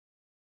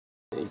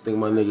think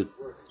my nigga,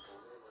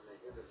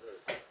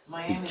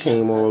 he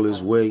came all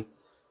his way.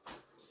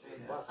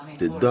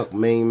 The Duck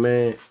main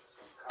man,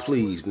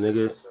 please,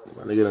 nigga.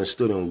 My nigga done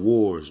stood in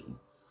wars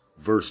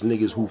versus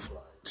niggas who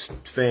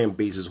fan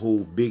bases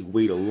hold big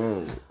weight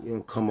alone. You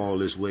don't come all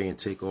this way and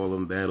take all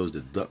them battles to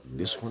duck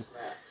this one,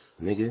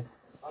 nigga.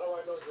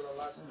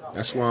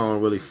 That's why I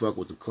don't really fuck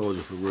with the culture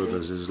for real,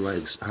 because it's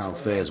like how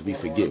fast we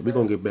forget. We're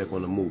gonna get back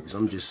on the movies.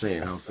 I'm just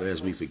saying how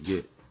fast we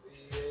forget.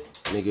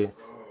 Nigga,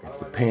 if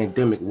the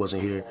pandemic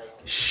wasn't here,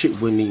 shit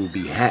wouldn't even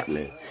be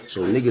happening.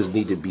 So niggas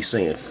need to be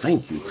saying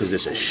thank you, because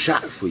it's a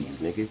shot for you,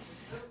 nigga.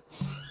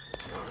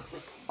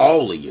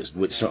 All of you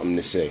with something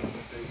to say.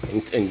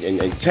 And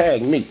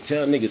tag me.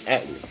 Tell niggas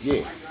at me.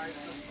 Yeah.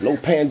 No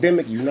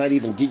pandemic, you're not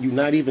even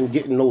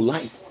getting no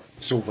light.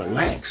 So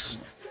relax.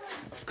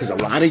 Because a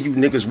lot of you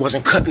niggas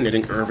wasn't cutting it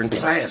in Irving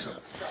Plaza.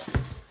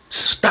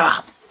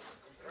 Stop.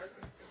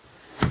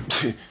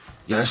 You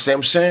understand what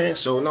I'm saying?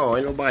 So no,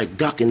 ain't nobody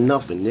ducking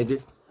nothing,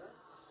 nigga.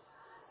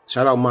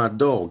 Shout out my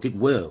dog. Get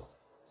well.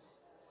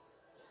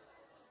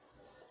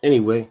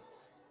 Anyway.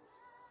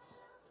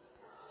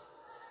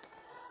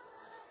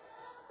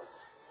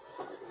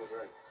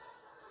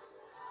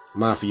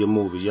 Mafia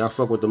movies. Y'all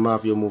fuck with the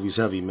mafia movies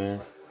heavy, man.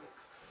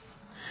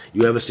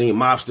 You ever seen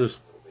Mobsters?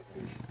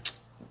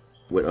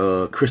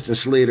 With Christian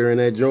Slater in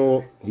that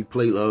joint? He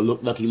played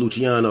Lucky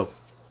Luciano.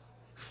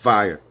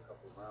 Fire.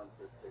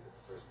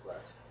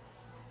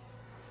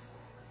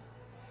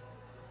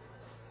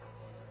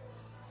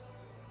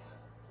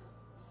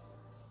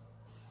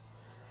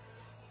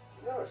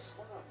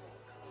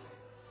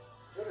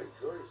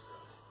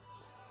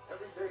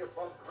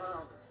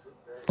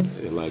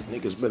 Yeah, like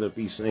niggas better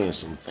be saying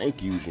some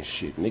thank yous and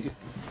shit, nigga.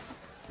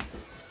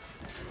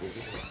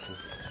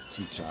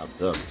 T-Top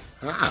W.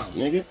 How,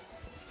 nigga?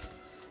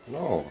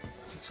 No,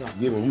 T-Top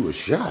giving you a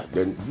shot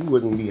that you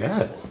wouldn't be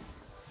having.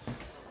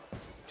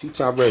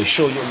 T-Top ready to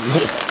show you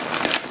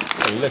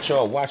and let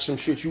y'all watch some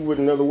shit you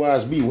wouldn't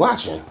otherwise be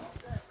watching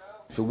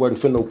if it wasn't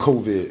for no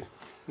COVID.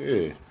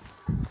 Yeah,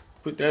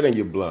 put that in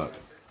your blood.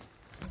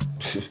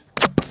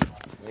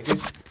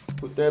 Nigga,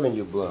 put that in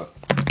your blood.